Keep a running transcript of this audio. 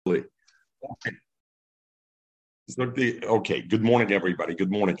Okay. Good morning, everybody.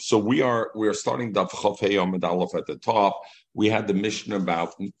 Good morning. So we are starting Daf Chofei Amud Aleph at the top. We had the mission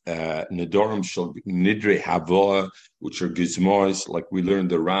about Nedorim Shel Nidre Havoah, which are gizmos. Like we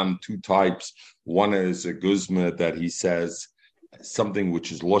learned the Ram, two types. One is a guzma that he says something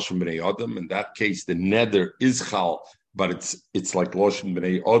which is Loshen B'nei Adam. In that case, the neder is chal, but it's like Loshen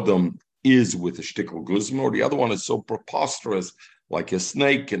B'nei Adam is with a shtickle guzma. Or the other one is so preposterous, like a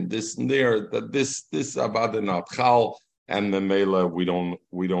snake and this and there, that this abada not chal, and the mela we don't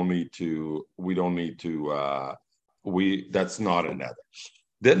need to that's not a nether.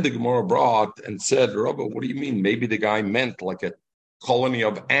 Then the Gemara brought and said, Rabba, what do you mean? Maybe the guy meant like a colony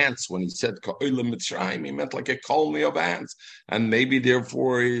of ants when he said Ka'olam Mitzrayim, he meant like a colony of ants, and maybe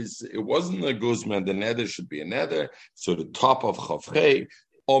therefore it wasn't a guzman. The nether should be a nether. So the top of Chavchei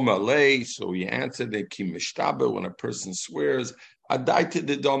Omalei. So he answered the Ki Mishtabe, when a person swears. Adaita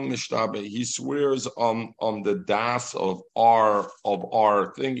the dam mishtabe. He swears on the das of our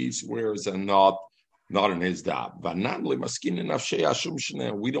thing. He swears and not in his da. We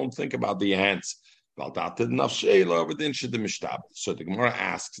don't think about the ants. So the Gemara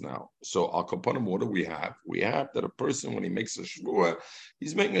asks now. So al kaponim, what do we have? We have that a person, when he makes a shvua,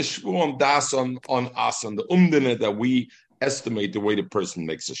 he's making a shvua on das on us, on the umdana that we estimate the way the person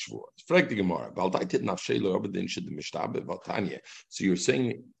makes a shvua. So you're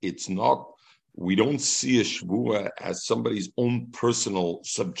saying it's not, we don't see a shvua as somebody's own personal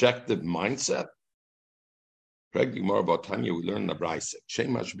subjective mindset. We learn in the Brayse,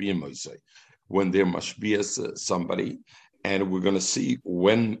 when there must be somebody, and we're going to see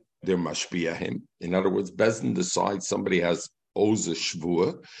when there must be him. In other words, Bezdin decides somebody owes a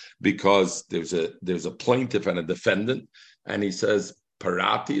shvua because there's a plaintiff and a defendant, and he says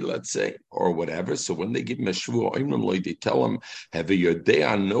parati, let's say, or whatever. So when they give him a shvua, they tell him,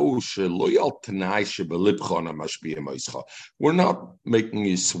 we're not making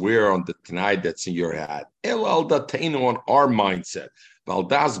you swear on the tanai that's in your head. On our mindset.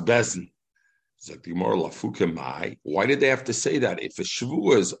 Valdas Bezdin. Why did they have to say that? If a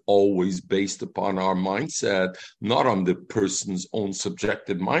shvua is always based upon our mindset, not on the person's own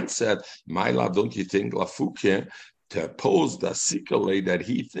subjective mindset, my love, don't you think lafuke to oppose the sikale that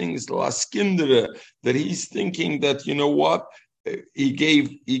he thinks laskindere, that he's thinking that, you know what, he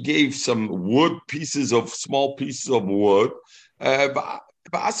gave some small pieces of wood, and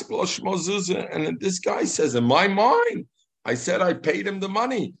this guy says, in my mind, I said I paid him the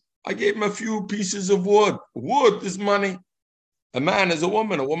money. I gave him a few pieces of wood. Wood is money. A man is a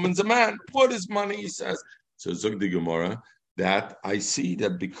woman. A woman's a man. Wood is money, he says. So Zog the Gemara, that I see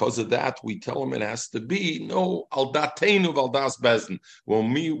that because of that, we tell him it has to be, no, al datenu val das bezdin.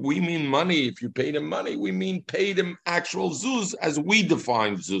 When we mean money, if you paid him money, we mean paid him actual zuz as we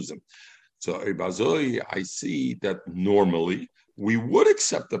define zuzim. So I see that normally we would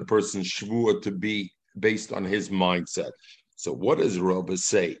accept a person's shvua to be based on his mindset. So what does Rabbi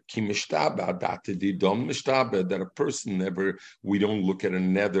say? That a person never, we don't look at a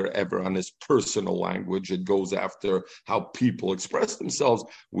nether ever on his personal language. It goes after how people express themselves.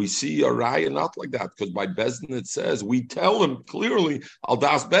 We see a raya not like that, because by Bezdin it says, we tell him clearly, al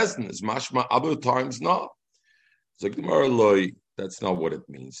das Bezdin is mashma, other times not. That's not what it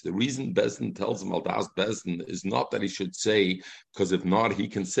means. The reason Bezdin tells him al das Bezdin is not that he should say, because if not, he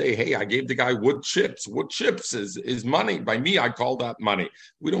can say, hey, I gave the guy wood chips. Wood chips is money. By me, I call that money.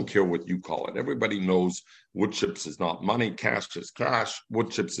 We don't care what you call it. Everybody knows wood chips is not money. Cash is cash. Wood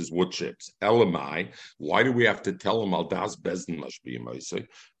chips is wood chips. Elamai. Why do we have to tell him al das Bezdin must be Moisei?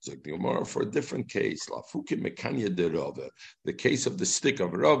 For a different case, the case of the stick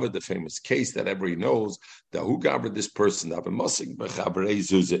of Rava, the famous case that everybody knows, that who gathered this person, he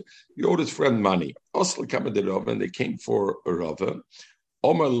owed his friend money. And they came for Rava.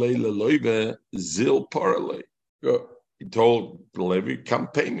 He told Levi, come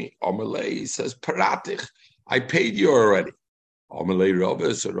pay me. He says, Paratich, I paid you already. Amalei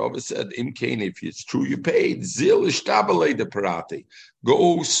Rava, so Rava said, Imkain, if it's true you paid, Zil ishtabale de parati.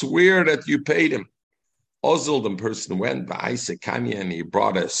 Go swear that you paid him. Ozil, the person went by Kanya and he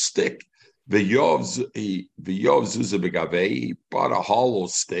brought a stick. The Yov Zuzabigave, he brought a hollow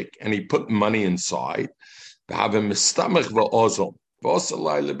stick and he put money inside. Have him stomach the Ozil.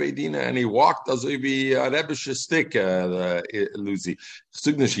 And he walked as if he Rebbe's stick, Lucy.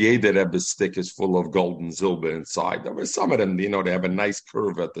 The Rebbe's stick is full of gold and silver inside. There were some of them, they have a nice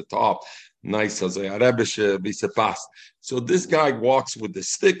curve at the top. Nice as a Rebbe's bisepas. So this guy walks with the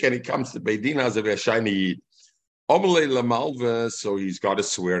stick and he comes to Beidina as a shiny. Omelei Lamalva, so he's got to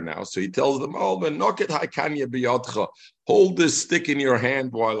swear now. So he tells the Malva, Noket Haikanya Biyadcha, hold this stick in your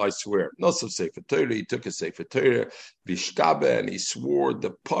hand while I swear. Nosov Sefer Torah, he took a Sefer Torah, Vishtabe, and he swore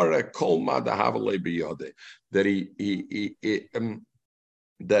the Para Kolma the Havalei Biyade,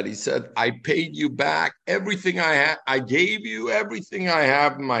 that he said, I paid you back everything I had. I gave you everything I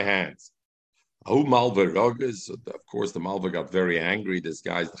have in my hands. Oh, Malva Rogas, of course, the Malva got very angry. This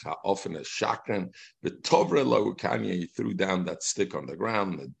guy's often a shakran. The Tovra Laukanya, he threw down that stick on the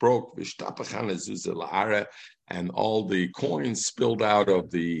ground. It broke. And all the coins spilled out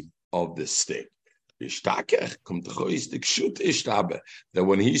of the stick. That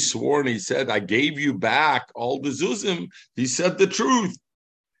when he swore and he said, I gave you back all the zuzim, he said the truth.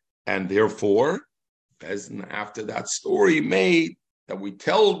 And therefore, after that story made, that we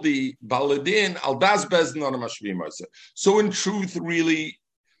tell the Baladin, al das bezin on a mashvim. So in truth, really,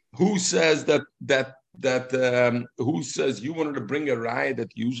 who says that who says you wanted to bring a raya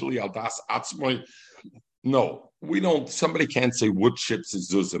that usually al das atzmoy? No, we don't. Somebody can't say wood chips is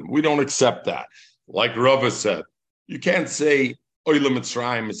zuzim. We don't accept that. Like Rava said, you can't say oilam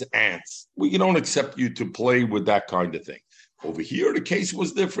mitzrayim is ants. We don't accept you to play with that kind of thing. Over here, the case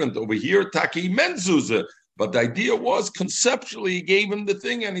was different. Over here, taki meant zuzah. But the idea was conceptually, he gave him the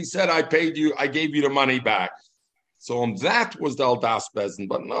thing and he said, I paid you, I gave you the money back. So on that was the Aldas Bezin,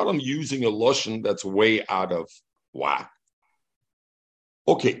 but not on using a Lashon that's way out of whack.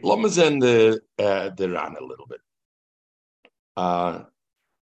 Okay, let me send the Ran a little bit.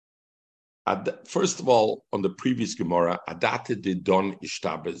 First of all, on the previous Gemara, Adate de Don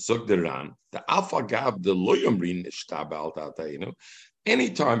Ishtabe, Zog the Ran, the Alpha Gab, the Loyamrin Ishtabe Aldata,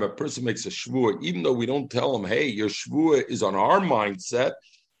 Anytime a person makes a shvua, even though we don't tell him, hey, your shvua is on our mindset,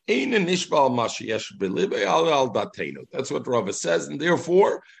 that's what Rava says, and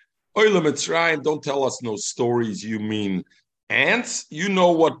therefore, don't tell us no stories, you mean ants, you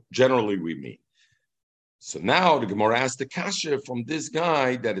know what generally we mean. So now the Gemara asked the kasha from this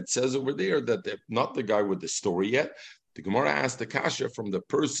guy that it says over there that they're not the guy with the story yet. The Gemara asked the kasha from the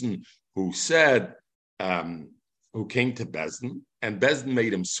person who said, who came to Bezdin, and Bezdin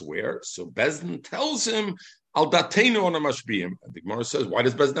made him swear. So Bezdin tells him, Al Dateinu on a Mashbiyim. And the Gemara says, why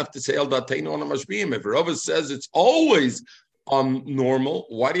does Bezdin have to say Al Dateinu on a Mashbiyim? If Rava says it's always normal,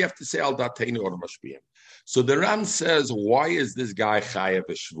 why do you have to say Al Dateinu on a Mashbiyim? So the Ram says, why is this guy Chayav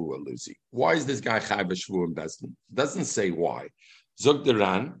Shvua, Lucy? Why is this guy Chayav Shvua in Bezdin? Doesn't say why. Zog the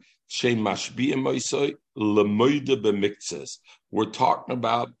Ran, Shein Mashbiyim Moisoi, Lemoide B'miktzes. We're talking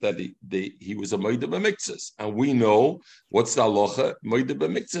about that he was a Moide B'miktzes. And we know, what's the halacha? Moide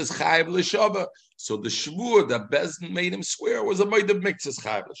B'miktzes Chayav L'Shava. So the Shvua that Bezdin made him swear was a Moide B'miktzes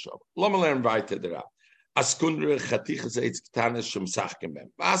Chayav L'Shava. Let me learn right to the Ram. Askundre chatiches eitz ktanes shum sachkem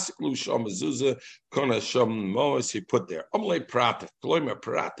bem. Vasiklu shom mezuzah kona shom moes he put there. Omle pratich, gloimer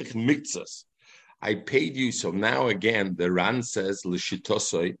pratich miktzas. I paid you. So now again, the Ran says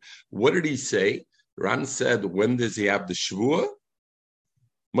l'shitosoi. What did he say? Ran said, when does he have the shvua?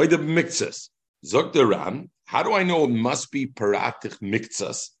 Moed miktzas. Zog the Ran. How do I know it must be pratich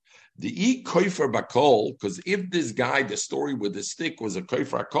miktzas? The e koifer bakol, because if this guy, the story with the stick was a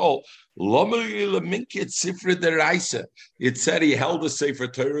koifer bakol, it said he held a sefer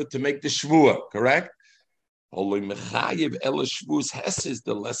Torah to make the shvua, correct?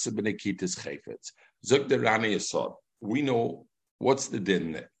 We know what's the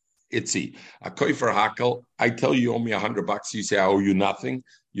din there. It's a koifer hakel. I tell you, you owe me $100. You say I owe you nothing.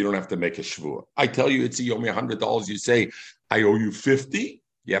 You don't have to make a shvua. I tell you, you owe me $100. You say I owe you 50.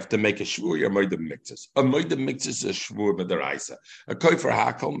 You have to make a shvur. You're moed miktzas. A moed miktzas is a shvur mederaisa. A koifer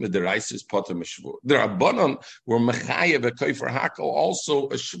hakel mederaisa is potem a shvur. The Rabbanon were mechayev a koifer hakel also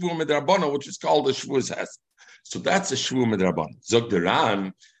a shvur medrabanon, which is called a shvur's hes. So that's a shvur medrabanon. Zog the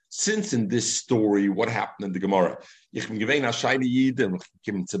Ran, since in this story, what happened in the Gemara? Ich bin gewein a shayne Yidin, ich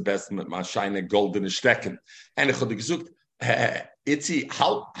kim zu besten mit ma shayne goldene Stecken. And ich hatte gesagt, Itzi,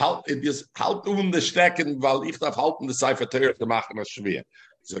 halt the Stecken, weil ich darf halten, the Sefer Torah zu machen, das schwer.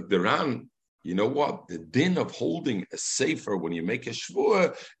 So the Ran, you know what? The din of holding a sefer when you make a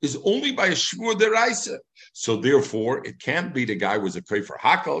shvur is only by a shvur deraisa. So therefore, it can't be the guy was a koifer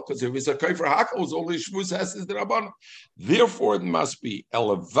hakel, because if it was a koifer hakel, it was only shvur says the Rabban. Therefore, it must be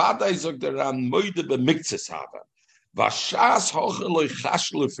elevadai zog the Ran moide b'miktzes hava.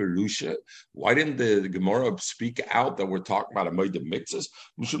 Why didn't the Gemara speak out that we're talking about a moed mixes?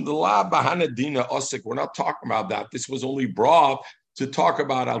 We're not talking about that. This was only brought to talk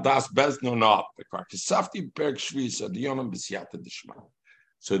about Aldas Bezn or not.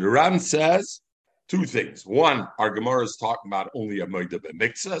 So the Ran says, Two things. One, our Gemara is talking about only a Moida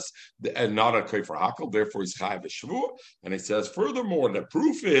B'Miktzas and not a Kaifer Hakel, therefore he's Chayav Shvua. And he says, furthermore, the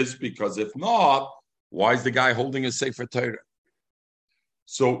proof is because if not, why is the guy holding a Sefer Torah?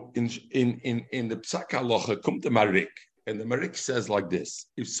 So in the Psak Halacha, come to Marik, and the Marik says like this: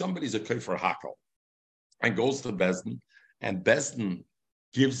 if somebody's a Kaifer Hakel and goes to Bezdin, and Bezdin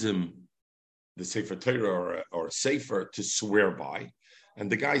gives him the Sefer Torah or a Sefer to swear by, and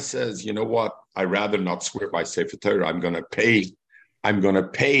the guy says, you know what, I'd rather not swear by Sefer Torah, I'm going to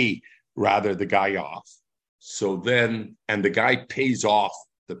pay rather the guy off. So then, and the guy pays off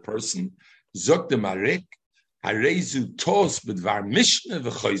the person, Zok de Marik, Harezu tos b'dvar Mishnah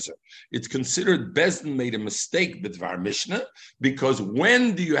v'choizer. It's considered Bezdin made a mistake b'dvar Mishnah, because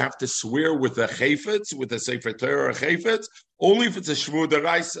when do you have to swear with a chayfetz, with a Sefer Torah or a chayfetz? Only if it's a shvur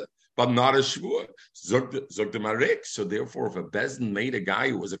deraisa, but not a shvur. Zog the Marik. So therefore, if a Bezdin made a guy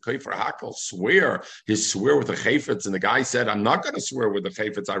who was a kaifer hakel swear with a chayfetz, and the guy said, I'm not going to swear with a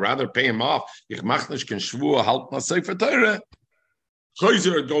chayfetz, I'd rather pay him off. Ich mach nicht kein shvur, halt na Sefer Torah.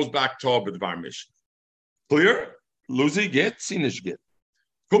 Choizer, it goes back to b'dvar Mishnah. Clear? Luzi get, sinish get.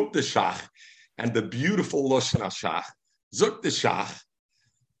 Kommt the Shach, and the beautiful Lashon HaShach. Zog the Shach,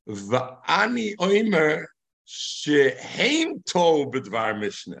 v'ani oimer sheheim to b'dvar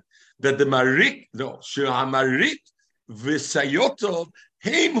Mishnah. That the Marik, no, she'amarik v'sayotov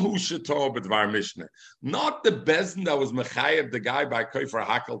heim hu sheto b'dvar Mishnah. Not the Bezdin that was mechayev the guy by Kaifer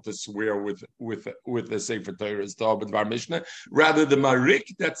Hakel to swear with the Sefer Torah is to b'dvar Mishnah. Rather, the Marik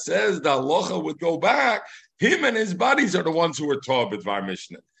that says the halacha would go back, him and his buddies are the ones who are to b'dvar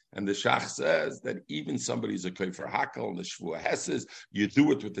Mishnah. And the Shach says that even somebody who's a Kaifer Hakel and the Shvua Hesses, you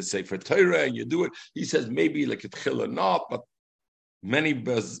do it with the Sefer Torah, and you do it. He says maybe like a Tchila not, but many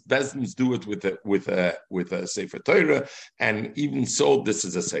Bezdins do it with a Sefer Torah, and even so, this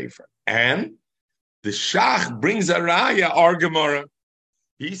is a Sefer. And the Shach brings a Raya, our Gemara.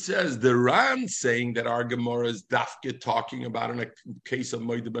 He says the Ran saying that our Gemara is dafke talking about in a case of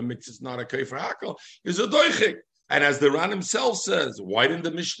Moed B'Miktzas, not a Kaifer Hakel, is a doichik. And as the Ran himself says, why didn't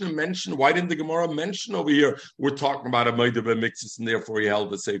the Gemara mention over here, we're talking about a Moed B'Miktzas, and therefore he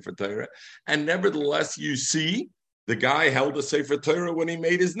held the Sefer Torah. And nevertheless, you see, the guy held a Sefer Torah when he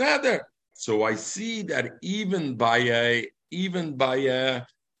made his neder. So I see that even by a Kaifer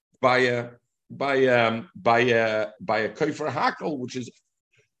Hakel, which is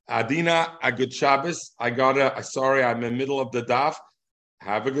Adina, a good Shabbos. Sorry, I'm in the middle of the daf.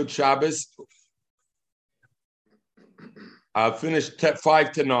 Have a good Shabbos. I'll finish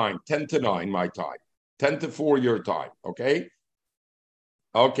 5 to 9, 10 to 9 my time, 10 to 4 your time. Okay.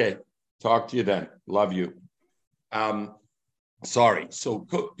 Talk to you then. Love you. Sorry. So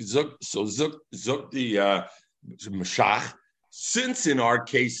Zuk the Mashach. Since in our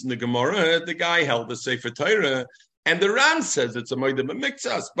case in the Gemara, the guy held the Sefer Torah, and the Ran says it's a Moed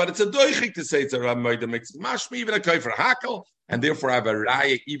B'Miktzas, but it's a doichik to say it's a Moed B'Miktzas. Mashmi even a Kaifer Hakel, and therefore I have a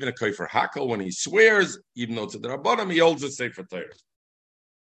Raya, even a Kaifer Hakel when he swears, even though it's a Rabbanim, he holds the Sefer Torah.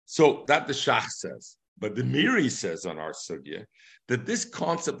 So that the Shach says, but the Miri says on our sugya that this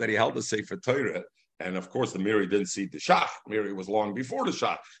concept that he held the Sefer Torah. And of course, the Miri didn't see the Shach. Miri was long before the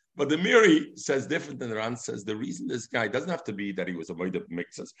Shach. But the Miri says different than the Ran says. The reason this guy doesn't have to be that he was a Moed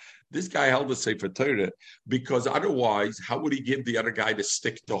B'Miktzas. This guy held the Sefer Torah because otherwise, how would he give the other guy the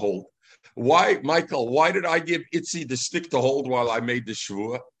stick to hold? Why, Michael? Why did I give Itzi the stick to hold while I made the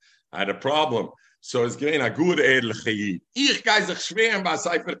Shvua? I had a problem. So it's getting a good edel chayid. Ich gehe sich schweren bei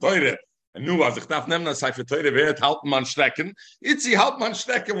Sefer Torah. And nu, als ich darf nehmen das Sefer Torah, wer hat halten man stecken? Itzi halt man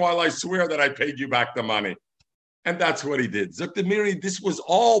stecken while I swear that I paid you back the money. And that's what he did. Zok the Miri, this was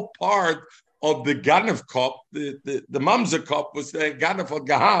all part of the Ganav cup. The Mamzer cup was the Ganav of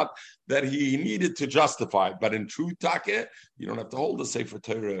Gahad that he needed to justify. But in true Take, you don't have to hold the Sefer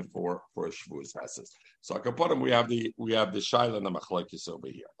Torah for a Shavuos Hases. So Akaponim, we have the Shaila and the Machlekes over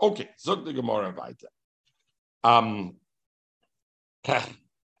here. Okay, Zok the Gemara weiter.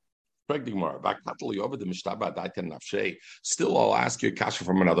 Still, I'll ask you a kasha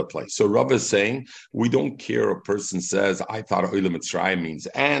from another place. So Rav is saying, we don't care a person says, I thought Olam Mitzrayim means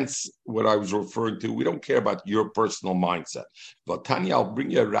ants, what I was referring to. We don't care about your personal mindset. But Tanya, I'll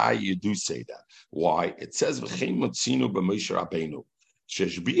bring you a raya, you do say that. Why? It says, V'chein motzinu b'Moshe Rabbeinu.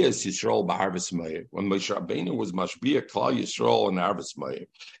 Sheshbias Yisrael ba'arvis meir. When Moshe Rabbeinu was mashbiya Klal Yisrael and arvis meir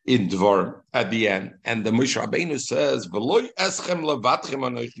in Dvarim at the end, and the Moshe Rabbeinu says, "V'loy eschem levatchem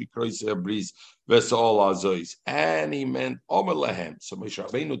anochi kroise abris Vesol azois. And he meant Omer lehem. So Moshe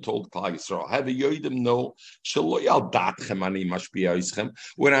Rabbeinu told Klal Yisrael, have a yoidim know, shelo yal datchem ani mashbiya ischem.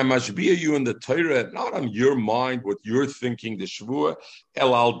 When I mashbiya you in the Torah, not on your mind, what you're thinking, the Shvuah,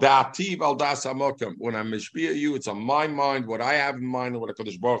 el al dativ al das amokim. When I mashbiya you, it's on my mind, what I have in mind, and what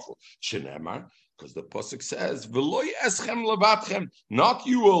HaKadosh Baruch Hu. Shenemar, because the pasuk says, "V'loy eschem levatchem." Not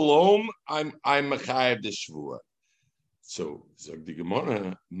you alone. I'm mechayev the Shvuah. So the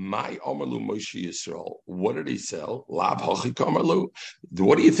Gemara, my Amalu Moshe Yisrael. What did he sell? Lab hachi kamarlu.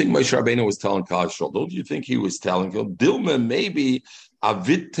 What do you think Moshe Rabbeinu was telling Klal Yisrael? Don't you think he was telling him, Dilma, maybe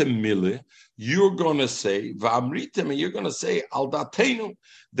avitemile? You're going to say v'amritem, and you're going to say al datenu,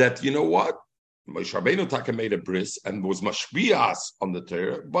 that you know what? Moshe Rabbeinu taka made a bris and was mashbias on the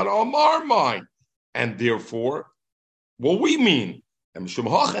Torah, but on our mind, and therefore, what we mean. And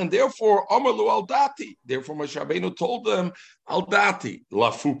therefore, Amalu al dati. Therefore, Moshe Rabbeinu told them al dati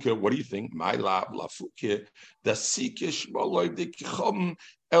lafuke. What do you think? My lab lafuke the sikish maloi dikichom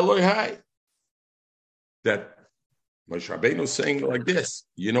Elohai. That Moshe Rabbeinu is saying like this.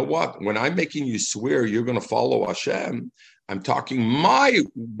 You know what? When I'm making you swear you're going to follow Hashem, I'm talking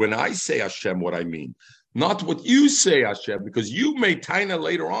when I say Hashem, what I mean. Not what you say, Hashem, because you made taina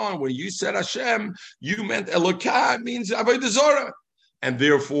later on when you said Hashem, you meant Elokai, means Avodah Zarah. And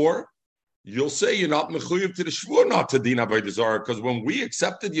therefore, you'll say you're not mechuyev to the shvuah, not to din avodah zarah, because when we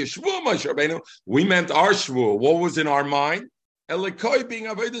accepted your shvuah, Moshe Rabbeinu, we meant our shvuah. What was in our mind? Elokai being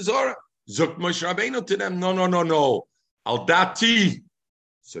avodah zarah. Zuk Moshe Rabbeinu to them, no. Al dati.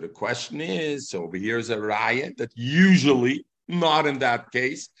 So the question is, so over here is a raya that usually, not in that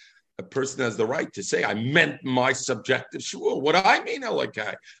case, a person has the right to say, I meant my subjective shvuah. What do I mean,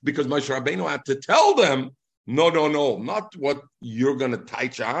 Elokai? Because Moshe Rabbeinu had to tell them, no, not what you're going to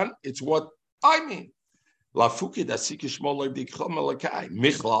touch on. It's what I mean. So I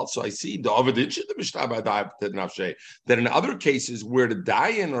see the that in other cases where the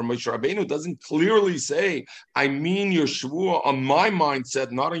Dayan or Moshe Rabbeinu doesn't clearly say, I mean your shvuah on my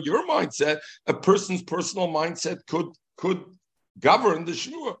mindset, not on your mindset, a person's personal mindset could govern the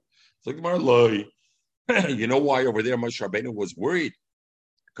shvuah. It's like, you know why over there Moshe Rabbeinu was worried?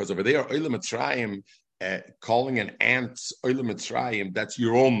 Because over there, Olam Mitzrayim, calling an ant Olam Mitzrayim, that's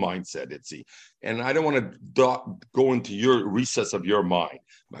your own mindset, Itzi. And I don't want to go into your recess of your mind.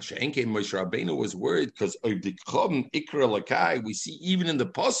 Moshe Rabbeinu was worried because we see even in the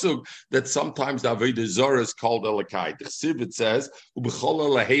pasuk that sometimes the Avodah Zarah is called Elokai. The Chsiv, it says,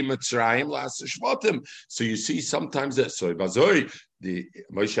 so you see sometimes that, so the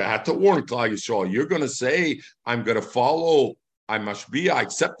Moshe had to warn Klal Yisrael, you're going to say, I'm going to follow, I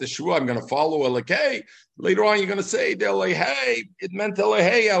accept the shvuah, I'm going to follow Elokai. Later on, you're going to say, Elohei, it meant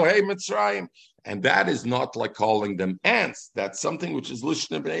Elohei, Elohei Mitzrayim. And that is not like calling them ants. That's something which is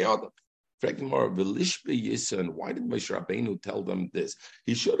Lishna B'nei Adam. And why did Moshe Rabbeinu tell them this?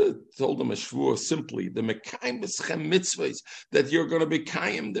 He should have told them a shvuah simply, the Mekayim B'schem mitzvahs, that you're going to be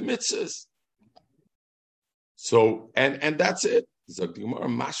Kayim the mitzvahs. So, and that's it.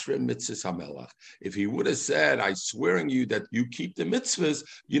 If he would have said, I swear on you that you keep the mitzvahs,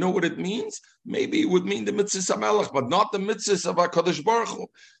 you know what it means? Maybe it would mean the mitzvahs HaMelech, but not the mitzvahs of HaKadosh Baruch Hu.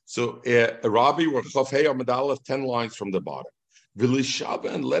 So Rabbi were Chafei Amad 10 lines from the bottom.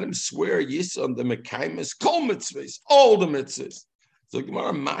 V'lishava, and let him swear yes on the Mekayim kol mitzvahs, all the mitzvahs. So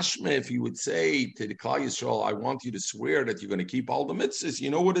Gemara Mashme, if he would say to the Klal Yisrael, I want you to swear that you're going to keep all the mitzvahs, you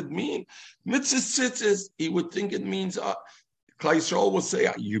know what it means? Mitzvahs tzitzis, he would think it means Klal Yisrael will say,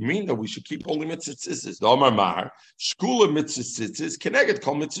 you mean that we should keep only mitzvah tzitzis? The Omar Mar, shkula mitzvah tzitzis, keneget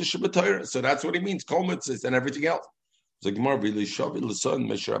kol mitzvah shabbatayra. So that's what he means, kol mitzvahs and everything else. So Gemara really shavi l'son,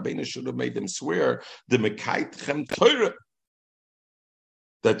 Moshe Rabbeinu should have made them swear the mekaytchem Torah,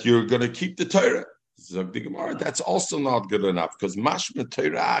 that you're going to keep the Torah. So the Gemara, that's also not good enough because mashma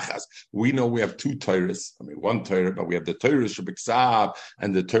Torah achas. We know we have two Torahs. I mean, one Torah, but we have the Torah Shebiksav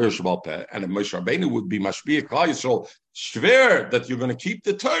and the Torah Shebal Peh. And if Moshe Rabbeinu would be mashbiach Klal Yisrael, swear that you're going to keep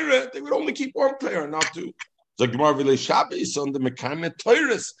the Torah, they would only keep one Torah, not two. So Gemara v'lei Shabbos on the Mekayim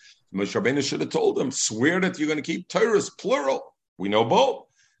Torahs. Moshe Rabbeinu should have told them, swear that you're going to keep Torahs, plural. We know both.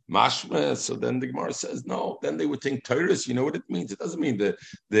 Mashma, so then the Gemara says, no, then they would think Torahs, you know what it means? It doesn't mean the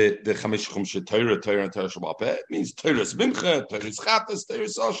Chamish Chumshe Torah and Torah Shabbat Peh. It means Torahs Mincha, Torahs Chatas,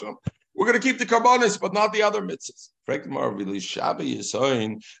 Torahs Hashem. We're going to keep the Karbanis, but not the other mitzvahs. Frek Gemara v'li Shabbat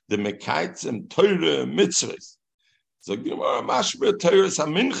Yisoin, the Mekaitzim Torah mitzvahs. So Gemara Mashma Torahs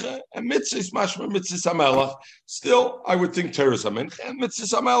HaMincha and mitzvahs Mashma mitzvahs HaMelech. Still, I would think Torahs HaMincha and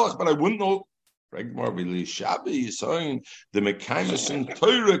mitzvahs HaMelech, but I wouldn't know. The Mekayim in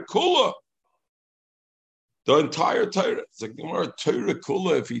Torah Kula, the entire Torah. It's like the Torah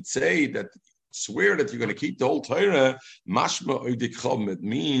Kula. If he'd say that swear that you're going to keep the whole Torah, mashma oidichom, it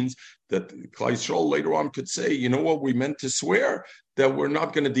means that Klal Yisrael later on could say, you know what, we meant to swear that we're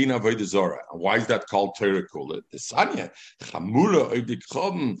not going to din avodah zarah. Why is that called Torah kula? The Sanya, chamura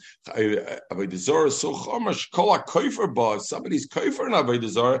oidichom, avodah zarah so chomash kol hakofer ba. Somebody's kofer in avodah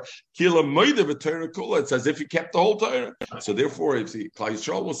zarah, kila moide v'Torah kula. It's as if he kept the whole Torah. So therefore, if the Klal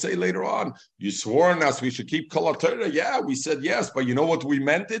Yisrael will say later on, you swore on us we should keep kol Torah. Yeah, we said yes, but you know what we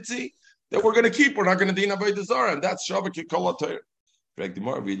meant, Itzi? That we're going to keep. We're not going to din avodah zarah, and that's shavak kol Torah. Why didn't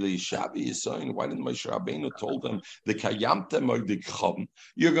Moshe Rabbeinu told them the kayamtem oidikchom?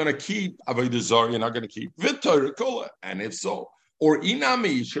 You're going to keep avodah zarah. You're not going to keep v'Torah kula. And if so, or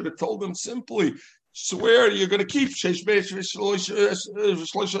inami, you should have told them simply, swear you're going to keep sheish mitzvahs.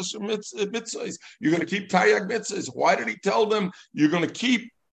 You're going to keep tayag mitzvahs. Why did he tell them you're going to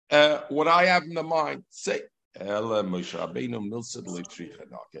keep what I have in the mind? Say, Moshe Rabbeinu milsad leitricha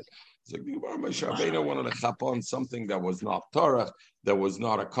naket. So Moshe Rabbeinu wanted to chap on something that was not Torah, that was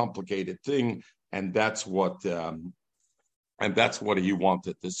not a complicated thing, and that's what he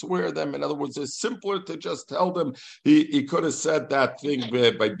wanted to swear them. In other words, it's simpler to just tell them. He could have said that thing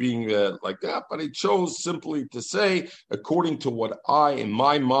by being like that, but he chose simply to say, according to what I, in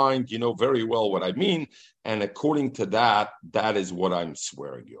my mind, you know very well what I mean, and according to that, that is what I'm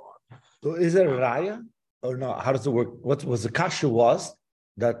swearing you on. So is there a raya or no? How does it work? What was the kasha was?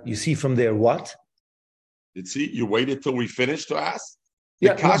 That you see from there, what? You waited till we finished to ask?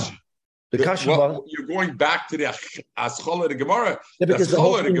 The kasha. The kasha. Well, you're going back to the Aschol of the Gemara. Yeah, the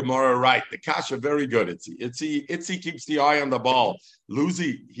Aschol of the Gemara, right. The kasha, very good. Itzi keeps the eye on the ball.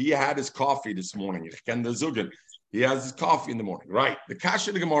 Luzi, he had his coffee this morning. He has his coffee in the morning. Right. The kasha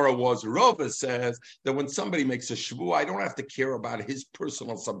of the Gemara was, Rava says that when somebody makes a shvu, I don't have to care about his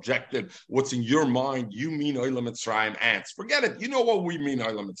personal subjective, what's in your mind. You mean Olam Mitzrayim ants. Forget it. You know what we mean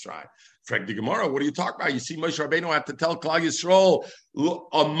Olam Mitzrayim. Frag the Gemara, what are you talking about? You see Moshe Rabbeinu had to tell Klal Yisrael,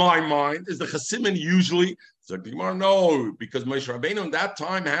 on my mind, is the Chasimin usually? So the Gemara, no, because Moshe Rabbeinu in that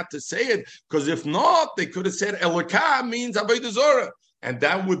time had to say it, because if not, they could have said Elokah means Avodah Zarah. And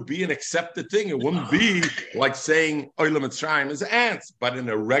that would be an accepted thing. It wouldn't be like saying Olam Mitzrayim is ants. But in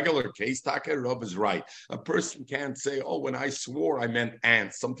a regular case, Taka Rav is right. A person can't say, oh, when I swore, I meant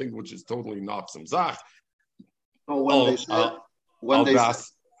ants, something which is totally not Samzach.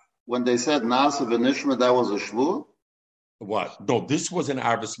 When they said Nasa v'Nishma, that was a shvu? What? No, this was an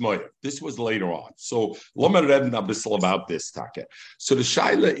Arvis Moyer. This was later on. So, Lomer Reb Nabisel about this, Taka. So the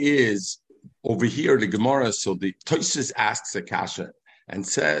Shaila is over here, the Gemara. So the Tosfos asks Akasha and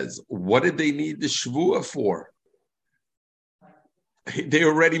says, what did they need the Shvuah for? They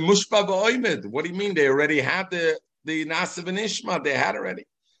already mushba ba'oimed. What do you mean? They already had the Nasa v'Nishma. They had already.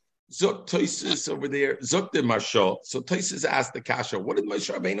 Zok Tosfos over there, Zok the Mashal. So Tosfos asked the Kasha, what did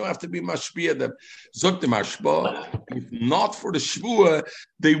Moshe Rabbeinu have to be mashpia them? Zok the Mashba. If not for the Shvuah,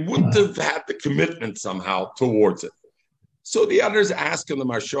 they wouldn't have had the commitment somehow towards it. So the others ask in the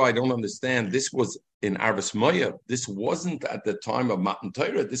Mashal, I don't understand. This was in Arvis Moya. This wasn't at the time of Matan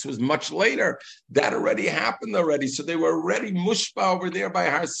Torah. This was much later. That already happened already. So they were already mushba over there by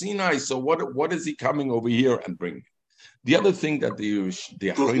Har Sinai. So what is he coming over here and bringing? The other thing that the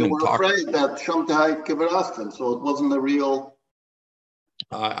Achronim were afraid that Shamtai Kivarastim, so it wasn't a real.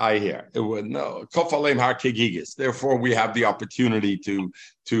 I hear it was no Kofalem Har Kegigis. Therefore, we have the opportunity to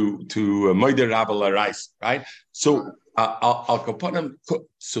Moeder Rabel Rice, right? So I'll go put him.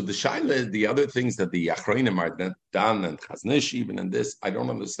 So the Shaila, the other things that the Achronim are done and Chaznish, even in this, I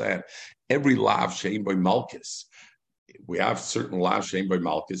don't understand. Every lav shein by Malchus. We have certain lav shein by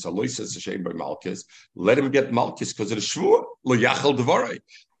Malchus. Aloy says shein by Malchus. Let him get Malchus because of the Shvuah. Lo yachal devarei.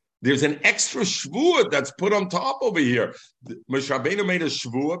 There's an extra shvuah that's put on top over here. Moshe Rabbeinu made a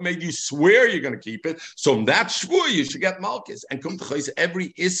shvuah, made you swear you're going to keep it. So in that shvuah, you should get malchus. And come to chayis,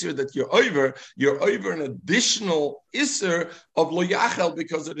 every isser that you're over an additional isser of lo yachel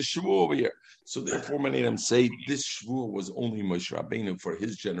because of the shvuah over here. So therefore, many of them say this shvuah was only Moshe Rabbeinu for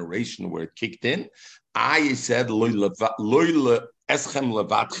his generation where it kicked in. I said lo eschem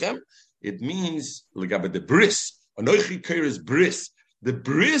levatchem. It means legabe the bris. Anoichi keir is bris. The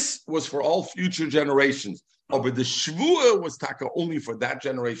bris was for all future generations, but the shvuah was taka only for that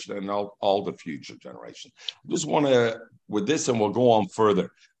generation and all the future generations. I just want to, with this, and we'll go on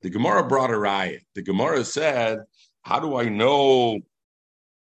further. The Gemara brought a riot. The Gemara said, how do I know?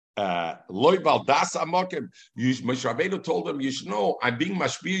 Loy baldas amakim. Moshe Rabbeinu told them, you should know, I'm being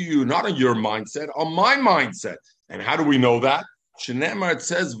mashpia you, not on your mindset, on my mindset. And how do we know that? Shenemar, it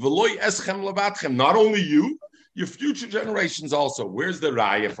says, v'loy eschem levatchem, not only you, your future generations also. Where's the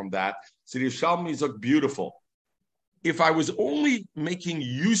raya from that? So the Yerushalmi is beautiful. If I was only making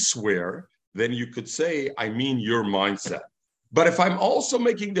you swear, then you could say, I mean your mindset. But if I'm also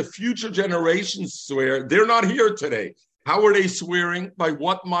making the future generations swear, they're not here today. How are they swearing? By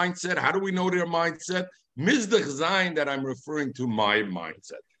what mindset? How do we know their mindset? Mizdach Zayin that I'm referring to my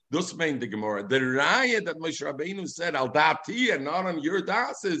mindset. This means the Gemara. The raya that Moshe Rabbeinu said, Al dati, and not on your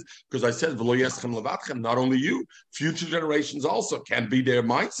das, is because I said, V'lo yeschem levatchem, not only you, future generations also can be their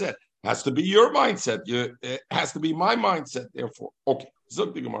mindset. Has to be your mindset. It has to be my mindset. Therefore, okay.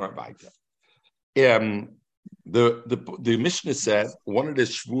 Zog the Gemara weiter. The Mishnah said one of the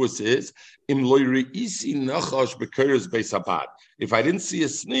shvuos is im lo reisi nachash bekoros beis habad. If I didn't see a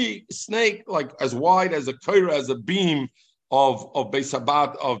snake like as wide as a koira, as a beam of beis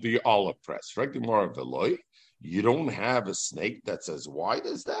habad of the olive press, right? More of the loy. You don't have a snake that's as wide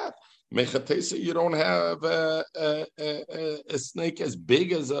as that. Mechatesa, you don't have a snake as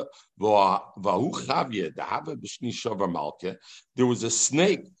big as a vahu chavye. There was a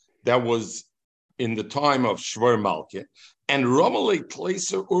snake that was in the time of Shver Malke, and Romalei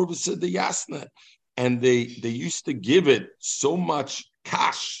Kleiser Urvasa de Yasna, and they used to give it so much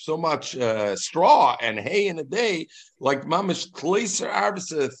cash, so much straw and hay in a day, like Mamish Kleiser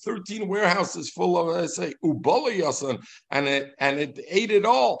Arvasa, 13 warehouses full of Ubola Yasan, and it ate it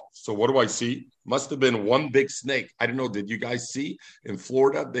all. So what do I see? Must have been one big snake. I don't know. Did you guys see in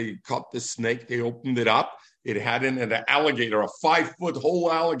Florida? They caught the snake. They opened it up. It had in it an alligator, a 5-foot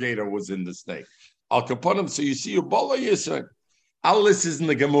whole alligator was in the snake. Al Kaponim, so you see Ubola Yisrael. Alles is in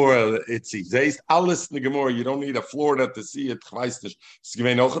the Gemara. It's alles in the Gemara. You don't need a Florida to see it.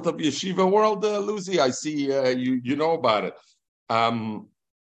 Yeshiva world, Lucy. I see you know about it.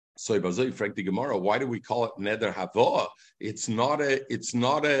 So Frank the Gemara, why do we call it Neder Havoah? It's not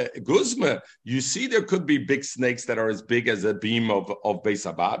a guzma. You see, there could be big snakes that are as big as a beam of Beis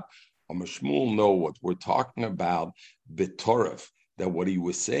Habad. Shmuel know what we're talking about. B'toref. That what he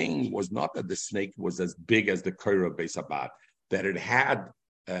was saying was not that the snake was as big as the Koira of Beis Habad, that it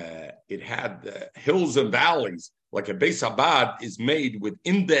had hills and valleys, like a Beis Habad is made with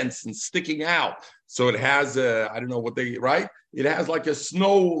indents and sticking out. So it has I don't know what right? It has like a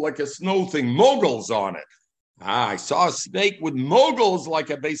snow thing, moguls on it. I saw a snake with moguls like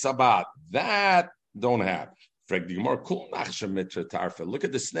a Beis Habad. That don't have. Look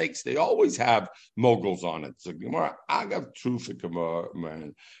at the snakes; they always have moguls on it. So Gemara, agav trufik,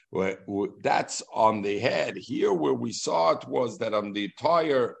 man. That's on the head. Here, where we saw it was that on the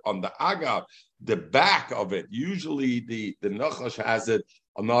agav, the back of it. Usually, the nachash has it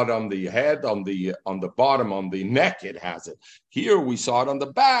not on the head, on the bottom, on the neck. It has it. Here, we saw it on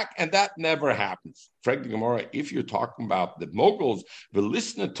the back, and that never happens. Frank Gemara, if you're talking about the moguls, the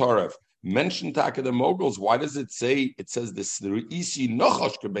listener Torah. Mention Taka the moguls. Why does it say? It says this. Isi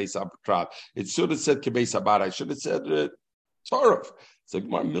nochosh kebeis habad. It should have said kebeis habad. I should have said Torah. So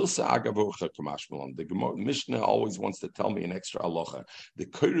Gemara milsa agavurcha kamashmalon. The Gemara Mishnah always wants to tell me an extra halacha. The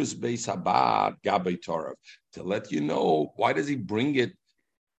koros beis habad gabei Torah. To let you know, why does he bring it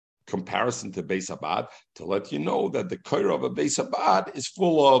comparison to beis habad? To let you know that the koros of a beis habad is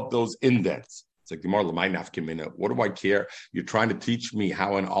full of those indents. What do I care? You're trying to teach me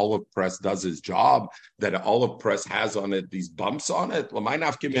how an olive press does his job, that an olive press has on it these bumps on it. I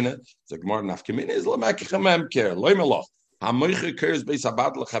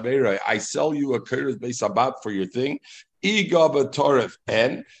sell you a keres beis habad for your thing.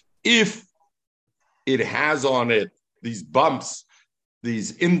 And if it has on it these bumps,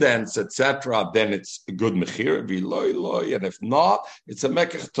 these indents, etc., then it's a good mechir. And if not, it's a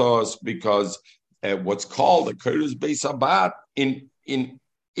mekach because what's called a keres beis habad in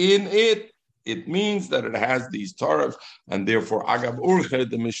it means that it has these tarifs, and therefore agav urche,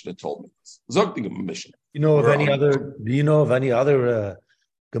 the Mishnah told me this. Zog the Mishnah. Do you know of any other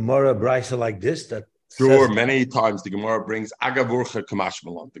Gemara brisa like this that? Sure, many times the Gemara brings agavurcha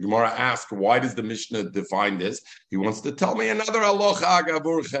kamashmalon. The Gemara asks, why does the Mishnah define this? He wants to tell me another halacha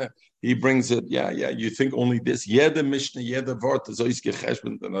agavurcha. He brings it, you think only this. The Mishnah, the Vort, the Zois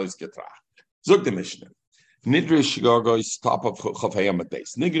gecheshben, the Nois getrach. Zog the Mishnah. Nidrish Shigagois, top of Chafayam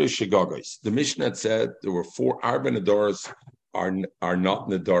Base. Nidrish Shigagois. The Mishnah said there were 4 Arba Nadoras are not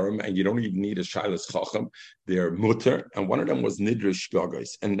Nadorim, and you don't even need a Shilas Chacham. They're Mutter, and one of them was Nidrish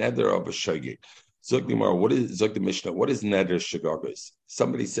Shigagois, a nether of a Shagig. Zog the Mishnah? What is neder shagagos?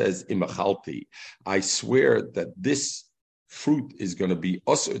 Somebody says imachalti. I swear that this fruit is going to be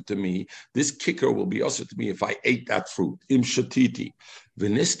usher to me. This kicker will be usher to me if I ate that fruit. Im shatiti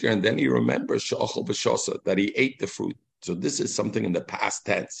v'nisker, and then he remembers shachol v'shasa that he ate the fruit. So this is something in the past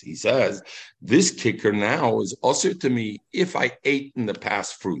tense. He says this kicker now is usher to me if I ate in the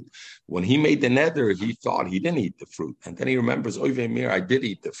past fruit. When he made the neder, he thought he didn't eat the fruit, and then he remembers oivei mir, I did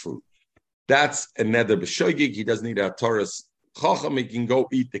eat the fruit. That's a neder b'shoigig. He doesn't need a Torah's chacham. He can go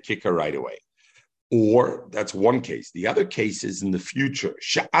eat the kicker right away. Or that's one case. The other case is in the future.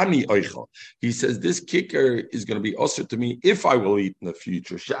 Sha'ani oichel. He says this kicker is going to be usher to me if I will eat in the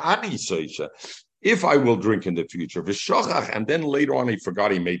future. Sha'ani soisha. If I will drink in the future. V'shachach. And then later on he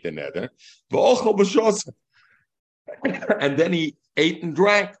forgot he made the neder. V'ochel b'shosach. And then he ate and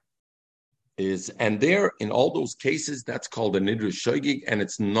drank. And there, in all those cases, that's called a nidr shogig, and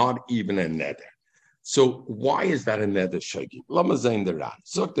it's not even a neder. So why is that a neder shogig? Lamazain the Ran,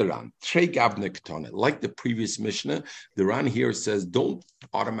 Zok the Ran, Trei Gavne Ketone. Like the previous Mishnah, the Ran here says, don't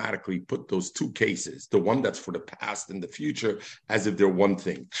automatically put those two cases, the one that's for the past and the future, as if they're one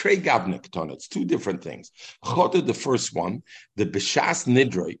thing. Trei Gavne Ketone, it's two different things. Chote, the first one, the B'shas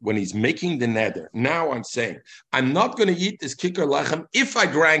Nidroi, when he's making the neder. Now I'm saying, I'm not going to eat this kicker lechem if I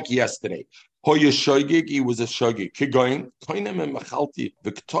drank yesterday. Hoya shogig, he was a shogig. Kigoyin, koinem and machalti,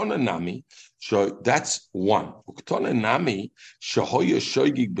 v'ktona nami. So that's one. V'ktona nami, shahoya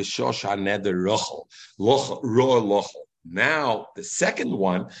shogig b'shosh haneder rochel, roa lochel. Now the second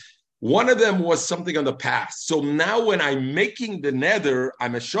one of them was something on the past. So now when I'm making the neder,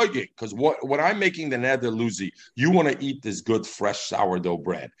 I'm a shogig because when I'm making the neder, Lucy, you want to eat this good fresh sourdough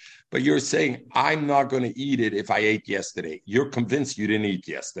bread. But you're saying, I'm not going to eat it if I ate yesterday. You're convinced you didn't eat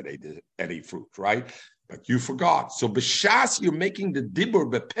yesterday any fruit, right? But you forgot. So b'shas, you're making the dibur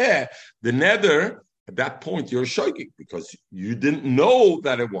bepeh, the neder, at that point you're shogig because you didn't know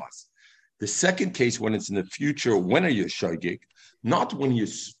that it was. The second case, when it's in the future, when are you shogig? Not when you're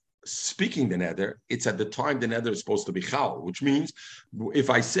speaking the neder, it's at the time the neder is supposed to be chal, which means if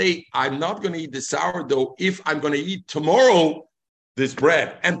I say, I'm not going to eat the sourdough if I'm going to eat tomorrow this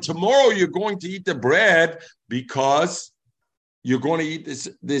bread. And tomorrow you're going to eat the bread because you're going to eat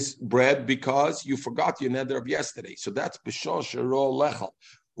this bread because you forgot your neder of yesterday. So that's b'shosh ro lechel.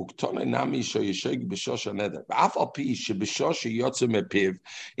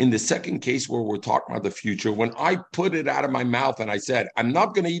 In the second case where we're talking about the future, when I put it out of my mouth and I said, I'm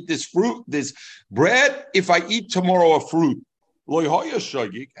not going to eat this bread if I eat tomorrow a fruit.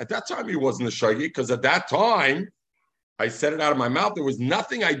 At that time he wasn't a shogig because at that time I said it out of my mouth. There was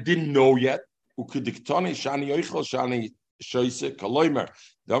nothing I didn't know yet. Nevertheless,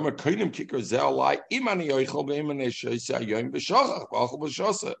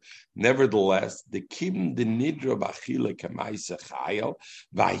 the kim the nidra b'achile k'maisa chayil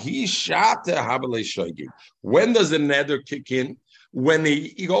v'hi shate habele shogig. When does the neder kick in? When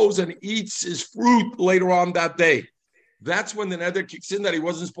he goes and eats his fruit later on that day. That's when the neder kicks in that he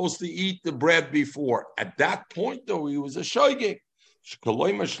wasn't supposed to eat the bread before. At that point, though, he was a shogig.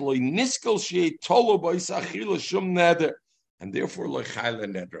 And therefore,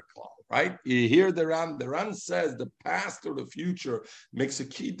 right? You hear the Ran says the past or the future makes a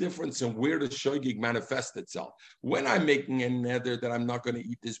key difference in where the shogig manifests itself. When I'm making a neder that I'm not going to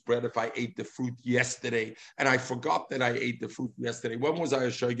eat this bread if I ate the fruit yesterday, and I forgot that I ate the fruit yesterday, when was I a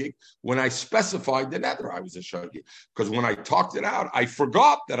shogig? When I specified the neder, I was a shogig. Because when I talked it out, I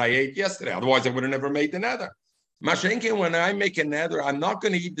forgot that I ate yesterday. Otherwise, I would have never made the neder. Mashenkin, when I make a neder, I'm not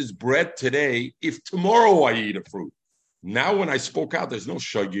going to eat this bread today if tomorrow I eat a fruit. Now, when I spoke out, there's no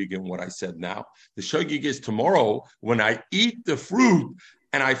shogig in what I said now. The shogig is tomorrow when I eat the fruit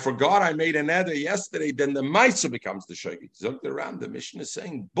and I forgot I made a neder yesterday, then the maisa becomes the shogig. Zok around the Mishnah is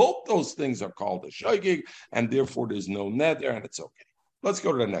saying both those things are called the shogig, and therefore there's no neder, and it's okay. Let's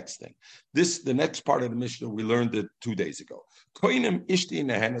go to the next thing. The next part of the Mishnah, we learned it 2 days ago. Koinim ishti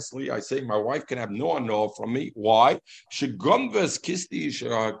nehenesli. I say my wife can have no from me. Why? She gonves kisti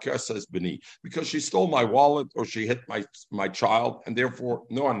kesas b'ni. Because she stole my wallet or she hit my child, and therefore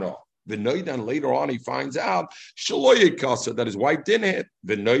no. V'noida, later on he finds out shaloy kasa that his wife didn't hit.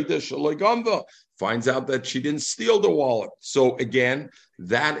 V'noida shaloy gonva finds out that she didn't steal the wallet. So again,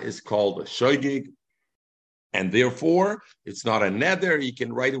 that is called a shogig. And therefore, it's not a neder. He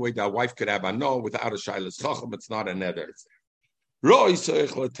can right away, that wife could have a no without a shaylas chacham. It's not a neder.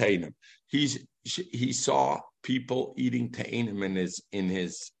 He saw people eating teinim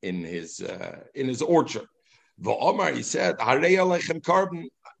in his orchard. V'omar, he said, "Harei alechem carbon.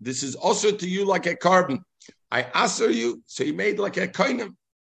 This is also to you like a carbon. I answer you." So he made like a koinim.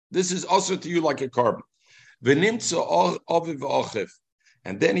 This is also to you like a carbon. V'nimtza oviv v'ochiv.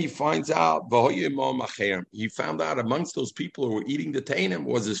 And then he finds out, he found out amongst those people who were eating the teinim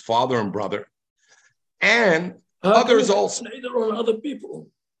was his father and brother. And others also. On other people.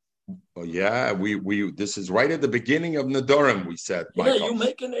 Oh, yeah, we this is right at the beginning of Nedarim, we said. Yeah, Michael. you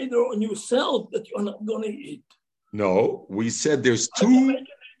make an neder on yourself that you're not going to eat. No, we said there's two. You make an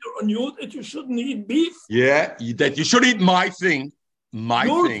neder on you that you shouldn't eat beef. Yeah, that you should eat my thing. My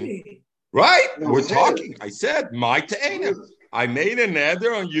Your thing. Right? No, We're say talking. it. I said, my te'enim. I made a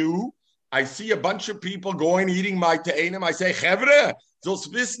nether on you. I see a bunch of people going eating my te'enim. I say, Chevre,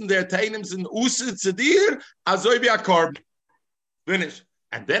 sollst wissen, der te'enim sind usse zu dir, also wie a korb. Finish.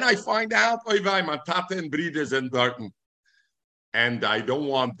 And then I find out, my Tate and Brides and Darton. And I don't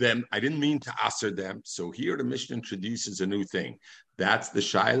want them. I didn't mean to answer them. So here the Mishnah introduces a new thing. That's the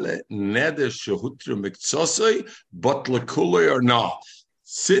shaila, neder shehutru miktsosoi, but lekuloi or not.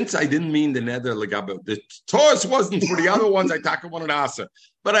 Since I didn't mean the neder legabe, the Taurus wasn't for the other ones. I wanted to answer,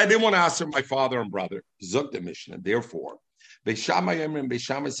 but I didn't want to answer my father and brother. Zuk the Mishnah. Therefore,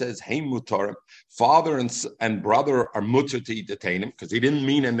 Beishamai says, "Hey mutarim, father and brother are mutter to eat the tainim because he didn't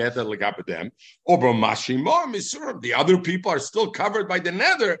mean a nether legabe them. The other people are still covered by the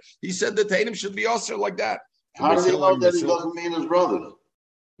nether. He said the tainim should be also like that. How do you know that he doesn't mean his brothers?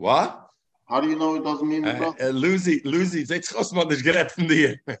 What? How do you know it doesn't mean his brothers? Lucy, jetzt kost man nicht gerät von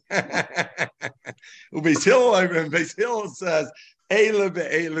dir. Beis Hill says,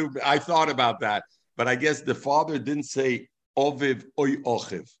 I thought about that, but I guess the father didn't say Oviv oy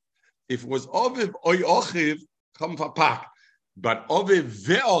ochiv. If it was Oviv oy ochiv, come verpackt. But Oviv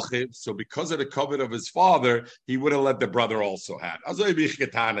ve'ochiv, so because of the covenant of his father, he would have let the brother also have.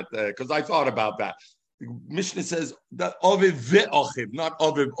 Because I thought about that. Mishnah says that Oviv ve'ochiv, not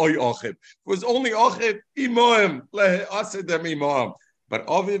Oviv oy ochiv. It was only ochiv imoim le'asedem imoim. But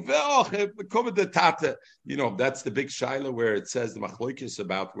Oviv ve'ochiv, the covenant tate. You know, that's the big shaila where it says the machlokes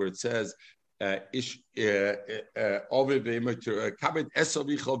about where it says ish Oviv ve'imoim kabed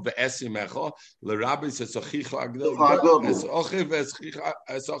esovicho ve'esimecho l'rabbi sesochicho agdol esochiv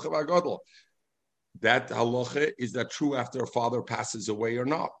ve'esochiv agodol. That halacha is that true after a father passes away or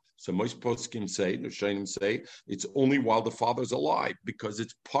not? So most poskim say, the Shainim say, it's only while the father's alive because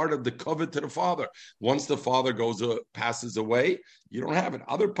it's part of the covenant to the father. Once the father passes away, you don't have it.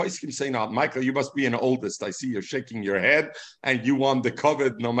 Other poskim say, "No, Michael, you must be an oldest. I see you're shaking your head, and you want the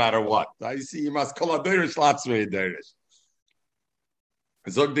covenant no matter what. I see you must call a derish latzvei derish."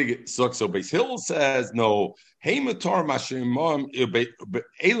 So Beis Hill says no. Hey matar mashimam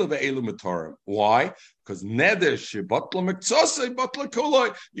elu ve'elu matarim. Why? Because neder shebatla mektsasei batla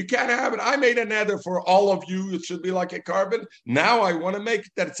koloi. You can't have it. I made a neder for all of you. It should be like a carbon. Now I want to make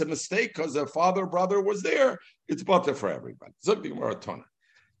that it's a mistake because a father brother was there. It's butter for everybody. Zok the Gemara Tana.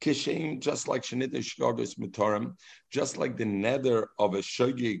 Kishem, just like Shenit Shkagos Mutarim, just like the nether of a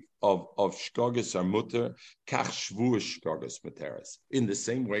shogig of Shkagos or Mutter, Kach Shvu Shkagos Muteres. In the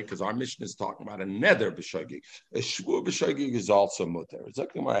same way, because our mission is talking about a nether b'shogig. A Shvu b'shogig is also Mutter. It's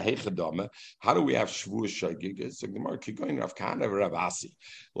like Gemara Heichadama. How do we have Shvu shogig? It's like Gemara Kigoin Rav Kana Ravasi.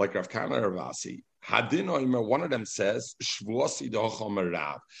 Like Rav Kana Ravasi. Hadin Oimer, one of them says, Shvuasi Dochom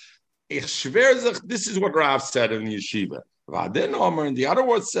Rav. Ich schwer sich, this is what Rav said in Yeshiva. And the other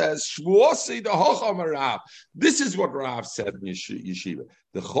word says, Shvuasi the Hocham. This is what Rav said in Yeshiva.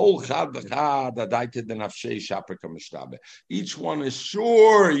 The Chol Chad V'Chad Adaited the Nafshei Shaprika Mishtabe. Each one is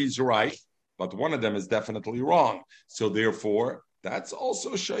sure he's right, but one of them is definitely wrong. So therefore, that's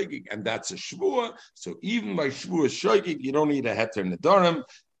also shogig, and that's a shvua. So even by shvua shogig, you don't need a heter nedarim,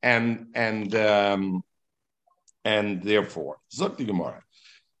 and therefore, Zok the Gemara.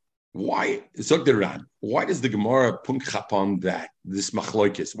 Why Zok the Ran? Why does the Gemara punk upon that this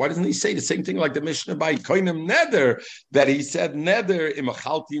machloikis? Why doesn't he say the same thing like the Mishnah by Koinim Neder that he said Neder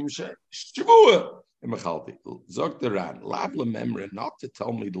imachalti shvua imachalti? Zok the Ran lavla memra, not to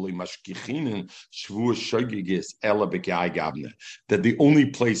tell me the mashkichinin shvua shogigis ela b'kai gavne, that the only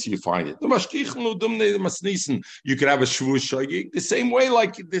place you find it the mashkichin udumne masnisen you could have a shvua shogig the same way,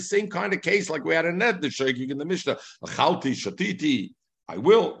 like the same kind of case like we had a Neder shogig in the Mishnah machalti shatiti I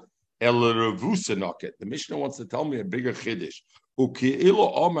will. The Mishnah wants to tell me a bigger chiddush. You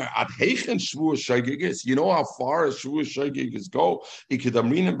know how far a shvua shogig go?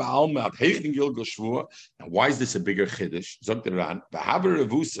 And why is this a bigger chiddush? The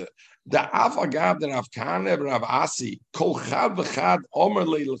avagad the Rav Kana Rav Asi kol chad v'chad omer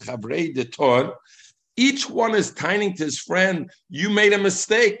le'chavrei de ton. Each one is telling to his friend, "You made a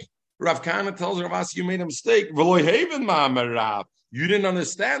mistake." Rav Kana tells Rav Asi, "You made a mistake." You didn't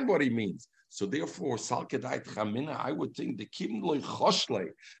understand what he means. So therefore, I would think the Kimloi Choshle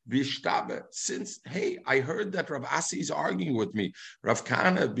Vishtabe, since, hey, I heard that Rav Asi is arguing with me. Rav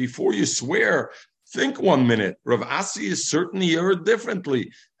Kana, before you swear, think 1 minute. Rav Asi is certainly heard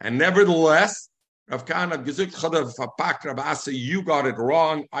differently. And nevertheless, Rav Kana, Rav Asi, you got it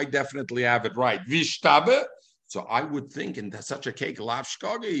wrong. I definitely have it right. Vishtabe. So I would think in such a case, Lav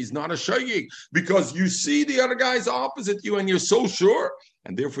Shkagi, he's not a shogig because you see the other guy's opposite you and you're so sure,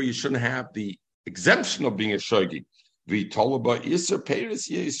 and therefore you shouldn't have the exemption of being a shogig. V'tolaba iser peres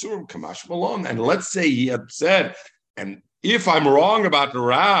yisurim kamash malon. And let's say he had said, and if I'm wrong about the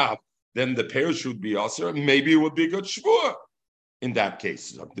Rav, then the peres should be aser. Maybe it would be a good shvur. In that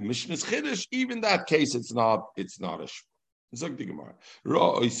case, the Mishnah is chiddush. Even that case, it's not a shvur. Zog the Gemara.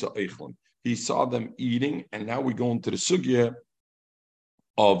 He saw them eating, and now we go into the sugya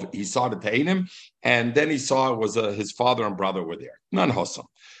of he saw the Tainim, and then he saw it was his father and brother were there. None Hassam.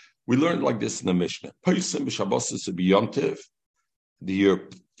 We learned like this in the Mishnah.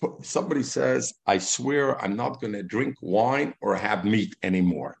 Somebody says, I swear I'm not going to drink wine or have meat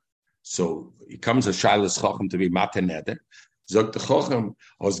anymore. So he comes a Shailas Chacham to be Mateneder. Sagt der Chacham,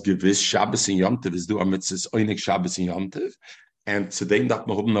 aus gewiss Shabbos in Yom Tov, is du am mitzvahs oinig Shabbos in Yom Tov, and today that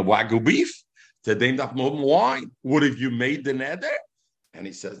we have a Wagyu beef, today that we have wine. What have you made the neder? And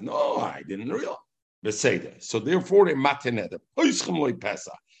he says, no, I didn't realize. So therefore, they mateneder.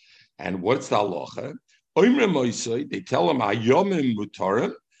 And what's the halacha? They tell him, Hayomim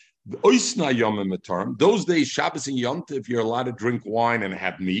mutarim, oisna yomim mutarim. Those days, Shabbos and Yom Tov, you're allowed to drink wine and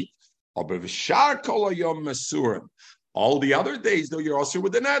have meat. All the other days, though, you're also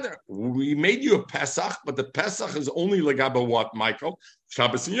with the neder. We made you a Pesach, but the Pesach is only legaba what, Michael?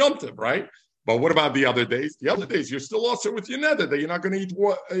 Shabbos and Yom Tov, right? But what about the other days? The other days, you're still also with your neder, that you're not going to eat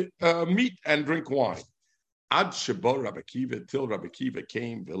meat and drink wine. Ad Shabo Rabbi Kiva, till Rabbi Kiva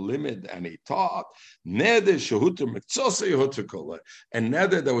came, the limit, and he taught, neder shehuter mitzose yehuter kola. And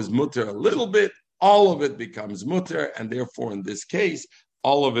neder that was mutter a little bit, all of it becomes mutter, and therefore, in this case,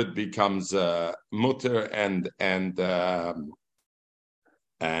 all of it becomes mutter and there.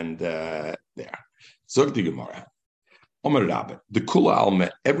 Zog the Gemara. Omer Rabbe, the Kula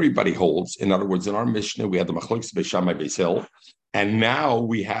Alma, everybody holds. In other words, in our Mishnah, we had the Machlokes Beis Shammai Beis Hillel, and now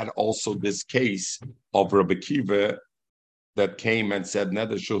we had also this case of Rabbi Kiva that came and said, the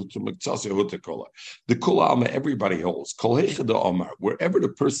Kula Alma, everybody holds. Kol Hechada Omar, wherever the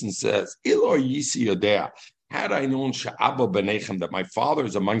person says, Ilo Yisi Yodea, had I known Sha'aba Benechem, that my father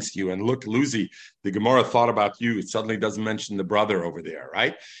is amongst you, and look, Luzi, the Gemara thought about you, it suddenly doesn't mention the brother over there,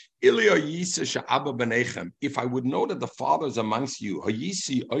 right? If I would know that the father is amongst you,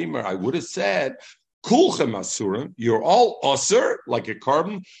 I would have said, Kulchem Asurim, you're all Asur, like a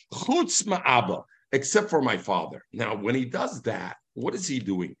carbon, Chutz Ma'aba, except for my father. Now, when he does that, what is he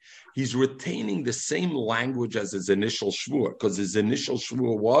doing? He's retaining the same language as his initial shvur, because his initial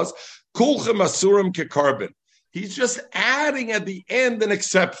shvur was Kulchem Asurim Kekarbon. He's just adding at the end an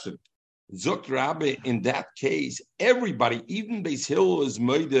exception. Zok Rabbi, in that case, everybody, even Beis Hillel, is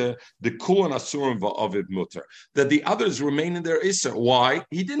made the Kul and Asurim va'avid mutter, that the others remain in their Isser. Why?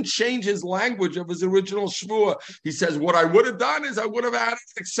 He didn't change his language of his original shvur. He says, what I would have done is I would have added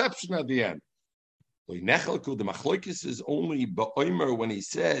an exception at the end. The machlokes is only ba'omer when he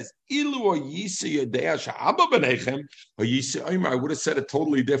says, Ilu yisi yodea sha'aba b'nechem, I would have said a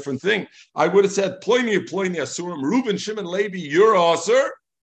totally different thing. I would have said, Ploini asurim, Reuben, Shimon, Levi, you're asur.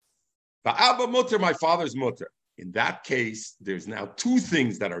 Ba'aba mutter, my father's mutter. In that case, there's now two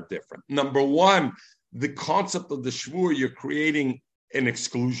things that are different. Number one, the concept of the shvur, you're creating an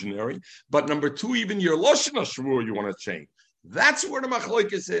exclusionary. But number two, even your lashon shvur, you want to change. That's where the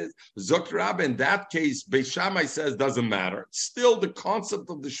machlokes is. Zok Rabbi, in that case, Beis Shammai says doesn't matter. Still, the concept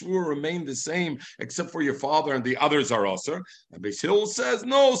of the shvur remained the same, except for your father and the others are asur. And Beis Hillel says,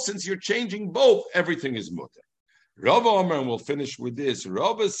 no, since you're changing both, everything is mutter. Rava Omer, and we'll finish with this.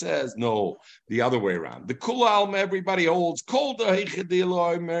 Rava says, no, the other way around. The Kula Alma, everybody holds.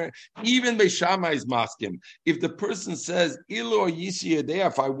 Even Beis Shammai is masking. If the person says,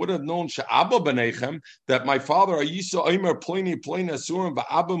 if I would have known Sha'aba B'nechem, that my father, Ayisa Omer, Plini, Asurim,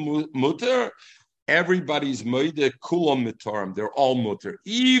 Ba'aba Mutter, everybody's moide kulam mitarim. They're all mutter.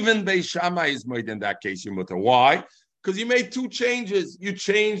 Even Beis Shammai is moide in that case, you mutter. Why? Because you made two changes. You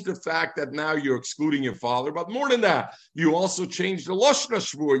changed the fact that now you're excluding your father, but more than that, you also changed the Lashon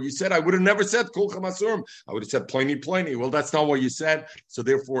Shvur. You said, I would have never said Kol Chamasurim. I would have said Pliny. Well, that's not what you said. So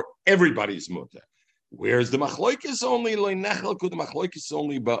therefore, everybody's mutter. Where's the machlokes only? The machlokes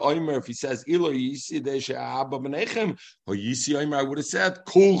only. But Omer, if he says Ilo Yisi Desha Abba Benechem, or Yisi Omer, I would have said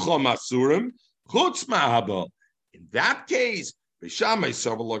Kol Chamasurim Chutz Ma'aba. In that case, Beis Shammai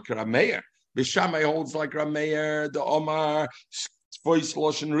Savalok Rameir. Beis Shammai holds like Rameir, the Omar, voice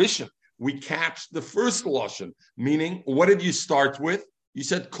Lashon Rishon. We catch the first Lashon, meaning, what did you start with? You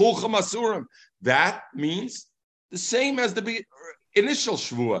said Kol Chamasurim. That means the same as the initial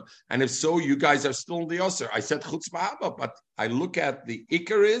shvua. And if so, you guys are still in the Osir. I said chutz ba'aba, but I look at the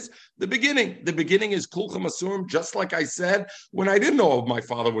Iker is the beginning. The beginning is kulchem asurim, just like I said when I didn't know if my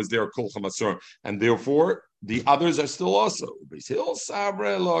father was there, kulchem asurim. And therefore, the others are still also.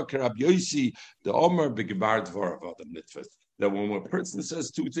 That when a person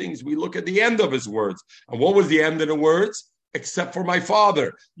says two things, we look at the end of his words. And what was the end of the words? Except for my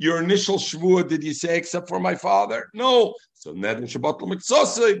father. Your initial shvuah, did you say except for my father? No. So neder shebatel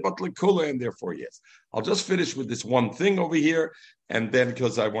mitzosei, batel kula, and therefore yes. I'll just finish with this one thing over here, and then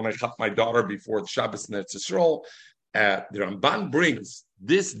because I want to cut my daughter before Shabbos Netz Yisrael, the Ramban brings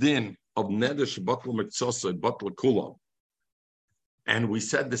this din of neder shebatel mitzosei, batel kula, and we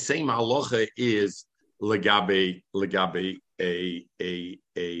said the same halacha is legabe a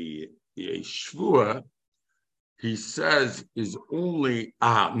shvuah. He says is only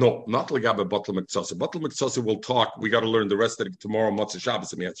no, not legabe batel mitzosei. Batel mitzosei we'll talk. We got to learn the rest of it tomorrow. Motzei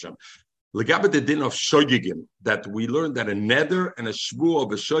Shabbos and Yom. Legabe the din of shoygigim, that we learned that a neder and a shvuah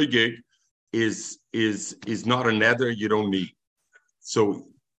of a shoygig is not a neder. You don't need. So,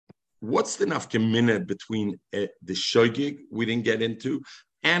 what's the nafkamina between the shoygig we didn't get into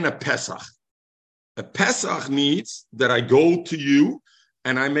and a pesach? A pesach needs that I go to you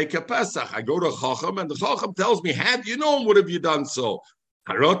and I make a pesach. I go to Chacham and the Chacham tells me, "Had you known, would have you done so?"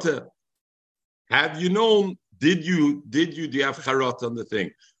 Charata. Have you known? Did you? Do you have charata on the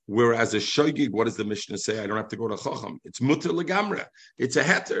thing? Whereas a shoygig, what does the Mishnah say? I don't have to go to Chacham. It's mutter legamra. It's a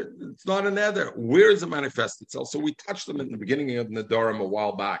heter. It's not an ether. Where does it manifest itself? So we touched them in the beginning of the Nedarim a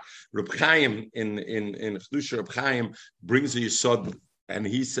while back. Reb Chaim in Chedusha Reb Chaim brings a yisod, and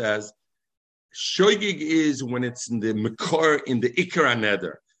he says, shoygig is when it's in the Mekor, in the Ikar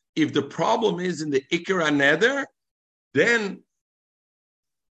HaNeder. If the problem is in the Ikar HaNeder, then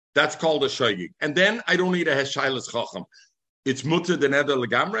that's called a shoygig. And then I don't need a Heshailas Chacham. It's mutter the neder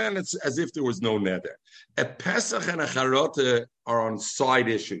legamra, and it's as if there was no neder. A Pesach and a Charata are on side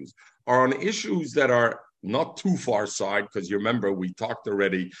issues, are on issues that are not too far side, because you remember we talked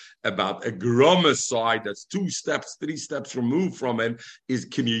already about a groma side that's 2 steps, 3 steps removed from it.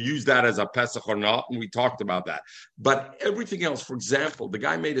 Can you use that as a Pesach or not? And we talked about that. But everything else, for example, the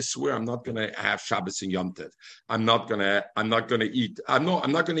guy made a swear, I'm not going to have Shabbos and Yom Tov. I'm not going to eat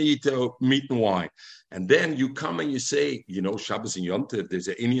meat and wine. And then you come and you say, Shabbos and Yom Tov, there's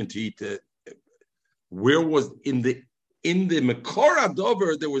an Indian to eat. Where was in the Mekor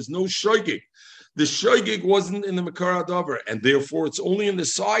HaDover, there was no shoygig. The shoygig wasn't in the Mekor HaDover, and therefore it's only in the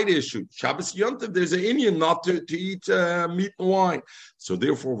side issue. Shabbos Yom Tov, there's an Indian not to eat meat and wine. So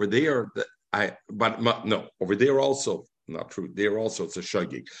therefore over there, over there also, not true. There also it's a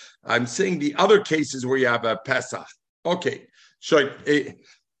shoygig. I'm saying the other cases where you have a Pesach. Okay,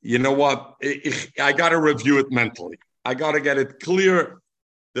 you know what? I got to review it mentally. I got to get it clear.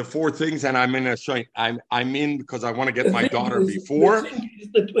 The 4 things, and I'm in a shoy. I'm in because I want to get my daughter before. The thing is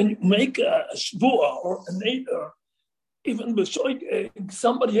that when you make a shvuah or a neder, even the shoy,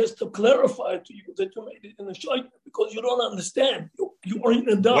 somebody has to clarify to you that you made it in a shoy because you don't understand. You are in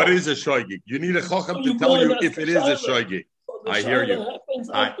a doubt. What is a shoygig? You need a chacham to tell you if it is a shoygig. I hear you.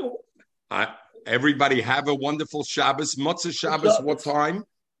 Everybody have a wonderful Shabbos. Motzei Shabbos, what time?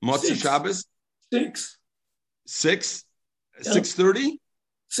 Motzei Shabbos? 6. 6? 6:30?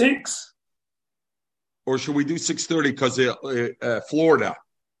 6. Or should we do 6:30 because Florida?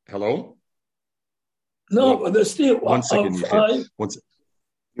 Hello? No, but there's still 1 second.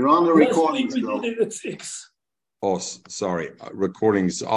 You're on the recording. We did it at 6. Oh, sorry. Recordings.